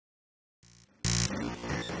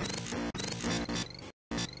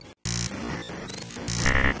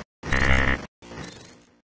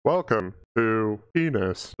Welcome to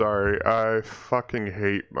Penis. Sorry, I fucking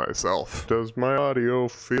hate myself. Does my audio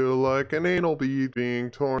feel like an anal bead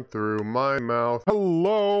being torn through my mouth?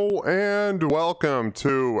 Hello and welcome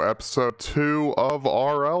to episode 2 of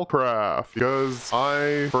RLCraft, because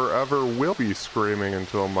I forever will be screaming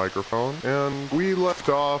into a microphone, and we left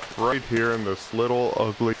off right here in this little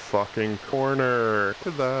ugly fucking corner. Look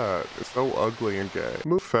at that. It's so ugly and gay.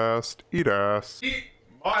 Move fast, eat ass. Eat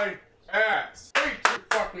my ass! Way too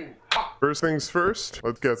fucking hot! First things first,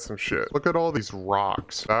 let's get some shit. Look at all these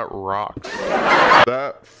rocks. That rocks.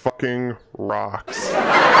 That fucking rocks.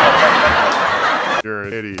 You're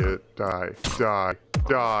an idiot. Die. Die.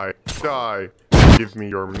 Die. Die. Give me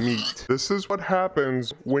your meat. This is what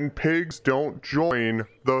happens when pigs don't join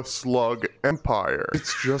the Slug Empire.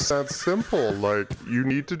 It's just that simple. Like, you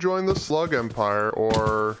need to join the Slug Empire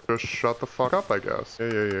or just shut the fuck up, I guess. Yeah.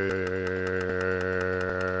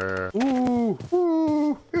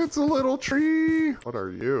 Ooh, it's a little tree. What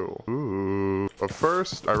are you? Ooh. But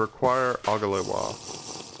first, I require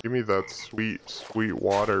Agalewa. Give me that sweet, sweet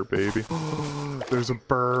water, baby. There's a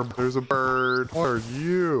burb. There's a bird. What are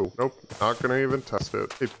you? Nope. Not gonna even test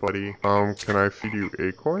it. Hey, buddy. Can I feed you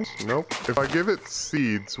acorns? Nope. If I give it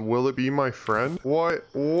seeds, will it be my friend? What?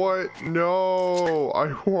 What? No.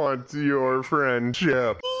 I want your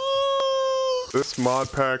friendship. This mod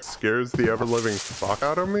pack scares the ever-living fuck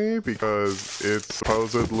out of me because it's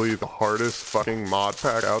supposedly the hardest fucking mod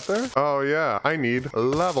pack out there. Oh yeah, I need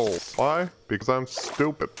levels. Why? Because I'm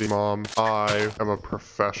stupid, Mom. I am a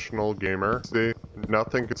professional gamer. See,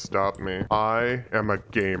 nothing can stop me. I am a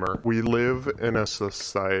gamer. We live in a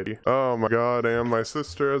society. Oh my god, and my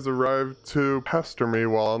sister has arrived to pester me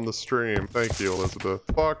while on the stream. Thank you, Elizabeth.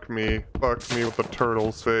 Fuck me. Fuck me with the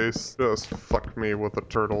turtle's face. Just fuck me with the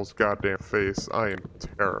turtle's goddamn face. I am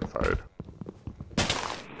terrified.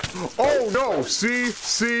 Oh no! See?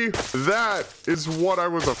 That is what I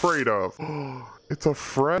was afraid of. It's a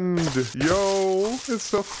friend. Yo,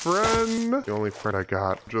 it's a friend. The only friend I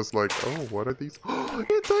got. Just like, oh, what are these?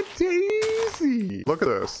 It's a daisy. Look at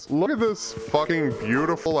this. Look at this fucking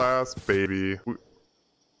beautiful ass baby.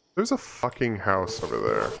 There's a fucking house over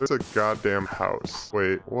there. There's a goddamn house.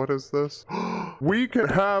 Wait, what is this? We can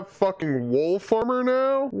have fucking wolf armor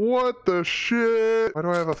now? What the shit? Why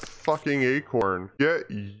do I have a fucking acorn? Get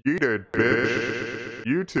yeeted, bitch.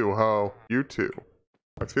 You too, ho. You too.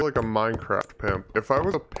 I feel like a Minecraft pimp. If I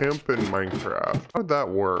was a pimp in Minecraft, how would that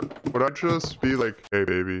work? Would I just be like, hey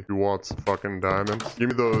baby, you want some fucking diamonds? Give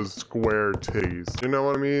me those square titties. You know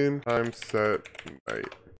what I mean? Time set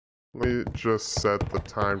night. Let me just set the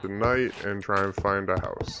time to night and try and find a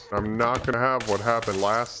house. I'm not gonna have what happened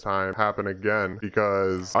last time happen again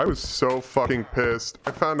because I was so fucking pissed.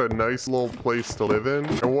 I found a nice little place to live in,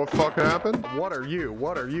 and what fucking happened? What are you?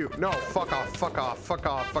 What are you? No, fuck off, fuck off, fuck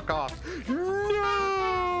off, fuck off.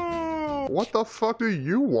 No! What the fuck do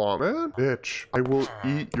you want, man? Bitch, I will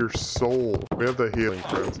eat your soul. We have the healing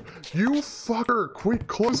friends. You fucker, quit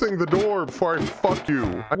closing the door before I fuck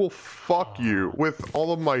you. I will fuck you with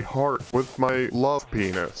all of my heart, with my love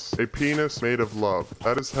penis. A penis made of love.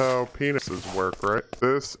 That is how penises work, right?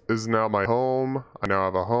 This is now my home. I now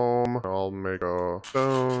have a home. I'll make a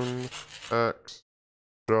stone, axe,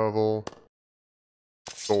 shovel,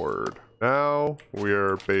 sword. Now we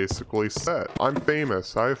are basically set. I'm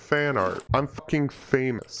famous. I have fan art. I'm fucking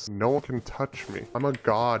famous. No one can touch me. I'm a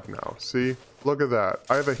god now. See? Look at that.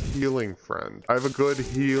 I have a healing friend. I have a good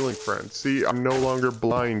healing friend. See, I'm no longer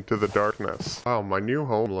blind to the darkness. Wow, my new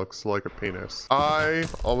home looks like a penis. I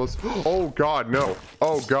almost... Oh god, no.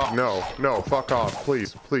 Oh god, no. No, fuck off.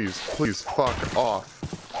 Please, please, please, fuck off.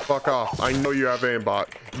 Fuck off. I know you have aimbot.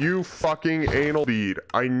 You fucking anal bead.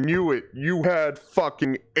 I knew it. You had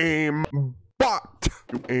fucking aimbot.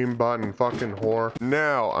 You aimbot and fucking whore.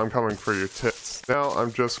 Now I'm coming for your tits. Now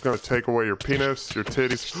I'm just gonna take away your penis, your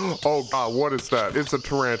titties. Oh god, what is that? It's a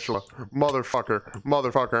tarantula. Motherfucker.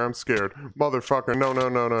 Motherfucker, I'm scared. Motherfucker, no.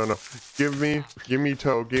 Give me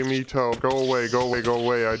toe, give me toe. Go away, go away, go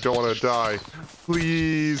away. I don't wanna die.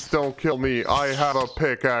 Please don't kill me. I have a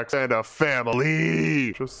pickaxe and a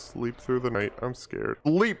family. Just sleep through the night. I'm scared.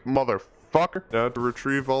 Sleep, motherfucker. Now to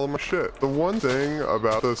retrieve all of my shit. The one thing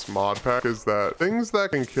about this mod pack is that things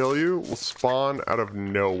that can kill you will spawn out of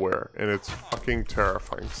nowhere, and it's fucking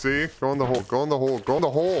terrifying. See? Go in the hole, go in the hole, go in the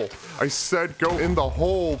hole. I said go in the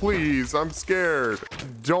hole, please. I'm scared.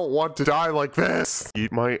 Don't want to die like this.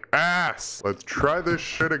 Eat my ass. Let's try this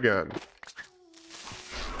shit again.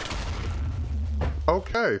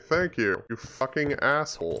 Okay, thank you. You fucking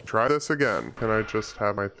asshole. Try this again. Can I just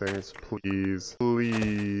have my things, please?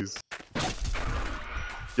 Please.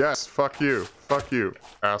 Yes, fuck you. Fuck you,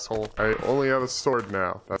 asshole. I only have a sword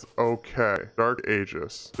now. That's okay. Dark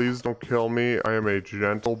Aegis. Please don't kill me. I am a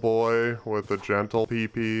gentle boy with a gentle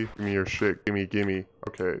pee-pee. Give me your shit. Gimme, gimme.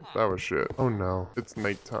 Okay, that was shit. Oh no. It's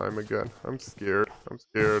nighttime again. I'm scared. I'm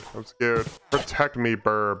scared. I'm scared. Protect me,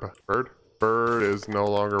 Burb. Bird is no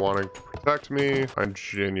longer wanting to protect me. I'm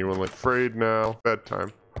genuinely afraid now.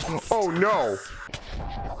 Bedtime. Oh no!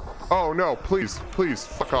 Oh no, please, please,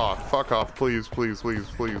 fuck off, please, please, please,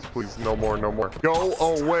 please, please, no more, no more. Go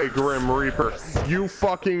away, Grim Reaper, you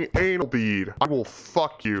fucking anal bead. I will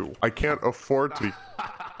fuck you. I can't afford to be.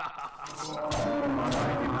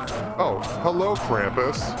 Oh, hello,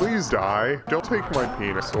 Krampus. Please die. Don't take my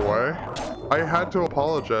penis away. I had to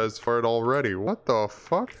apologize for it already. What the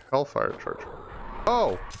fuck? Hellfire Church.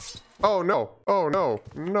 Oh. Oh no. Oh no.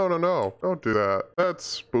 No, no, no. Don't do that. That's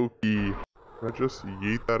spooky. Can I just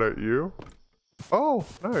yeet that at you? Oh,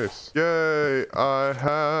 nice. Yay, I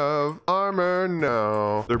have armor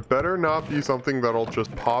now. There better not be something that'll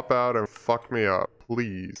just pop out and fuck me up.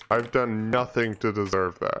 Please. I've done nothing to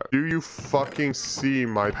deserve that. Do you fucking see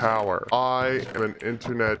my power? I am an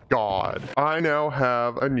internet god. I now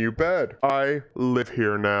have a new bed. I live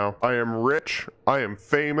here now. I am rich. I am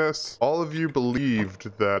famous. All of you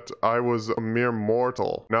believed that I was a mere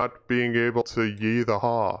mortal, not being able to yee the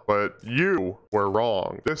haw. But you were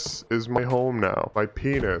wrong. This is my home now. My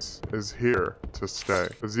penis is here to stay.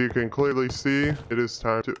 As you can clearly see, it is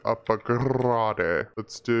time to upgrade.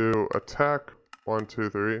 Let's do attack. 1, 2,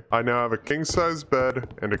 3. I now have a king-size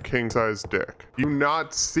bed and a king-size dick. You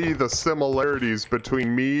not see the similarities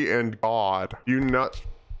between me and God. You not...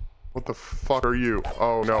 What the fuck are you?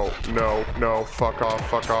 Oh no, no, no, fuck off,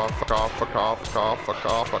 fuck off, fuck off, fuck off, fuck off, fuck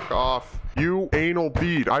off, fuck off. You anal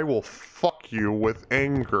bead, I will fuck you with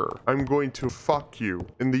anger. I'm going to fuck you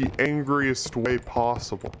in the angriest way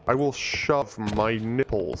possible. I will shove my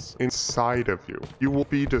nipples inside of you. You will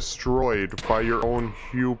be destroyed by your own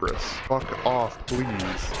hubris. Fuck off,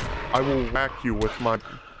 please. I will whack you with my...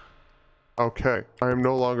 Okay, I am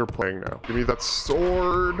no longer playing now. Give me that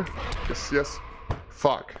sword. Yes, yes.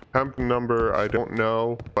 Fuck. Temp number, I don't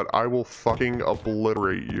know, but I will fucking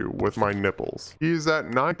obliterate you with my nipples. He is at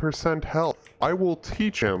 9% health. I will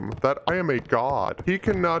teach him that I am a god. He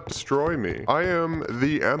cannot destroy me. I am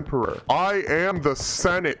the emperor. I am the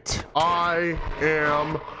Senate. I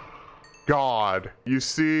am God. You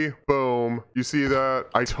see? Boom. You see that?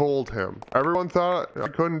 I told him. Everyone thought I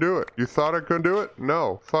couldn't do it. You thought I couldn't do it?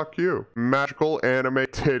 No. Fuck you. Magical anime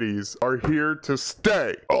titties are here to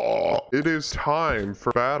stay. Oh, it is time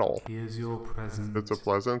for battle. Here's your present. It's a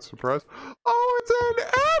pleasant surprise. Oh, it's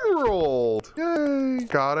an emerald. Yay.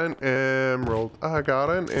 Got an emerald. I got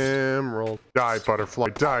an emerald. Die, butterfly.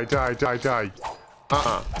 Die, die, die, die.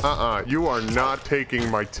 You are not taking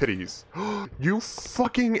my titties. You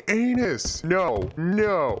fucking anus. No,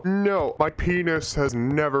 no, no. My penis has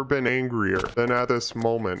never been angrier than at this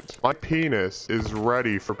moment. My penis is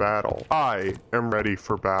ready for battle. I am ready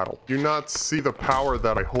for battle. Do not see the power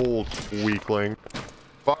that I hold, weakling.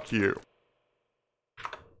 Fuck you.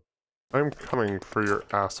 I'm coming for your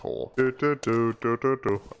asshole.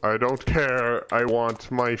 I don't care. I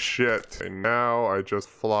want my shit. And now I just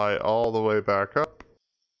fly all the way back up.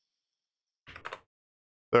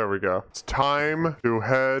 There we go. It's time to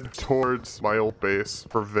head towards my old base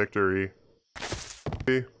for victory.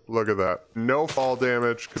 See? Look at that. No fall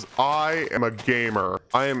damage, because I am a gamer.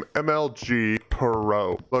 I am MLG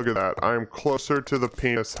Pro. Look at that. I am closer to the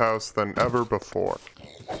penis house than ever before.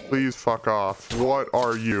 Please fuck off. What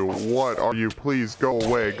are you? What are you? Please go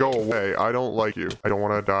away. Go away. I don't like you. I don't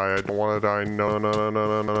want to die. I don't want to die. No, no, no, no,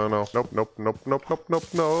 no, no, no, no. Nope, nope, nope, nope, nope,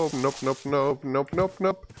 nope, nope, nope, nope, nope, nope, nope,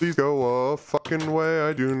 nope. Please go a fucking way.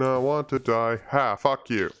 I do not want to die. Ha, fuck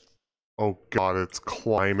you. Oh god, it's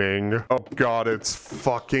climbing. Oh god, it's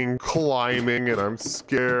fucking climbing and I'm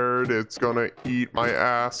scared it's gonna eat my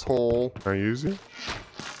asshole. Can I use you?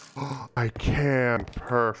 I can.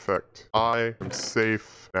 Perfect. I am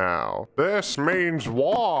safe now. This means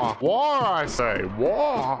war. War, I say.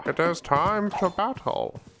 War. It is time to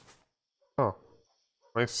battle. Oh.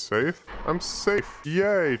 Am I safe? I'm safe.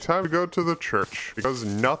 Yay, time to go to the church. Because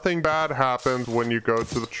nothing bad happens when you go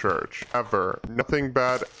to the church. Ever. Nothing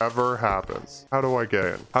bad ever happens. How do I get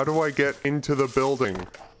in? How do I get into the building?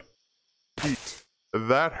 Eat.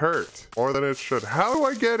 That hurt. More than it should. How do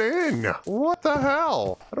I get in? What the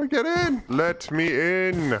hell? How do I get in? Let me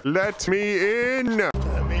in. Let me in.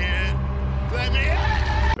 Let me in. Let me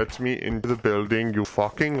in. Let me into the building, you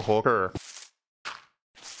fucking hooker.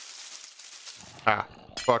 Ah.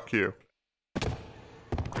 Fuck you.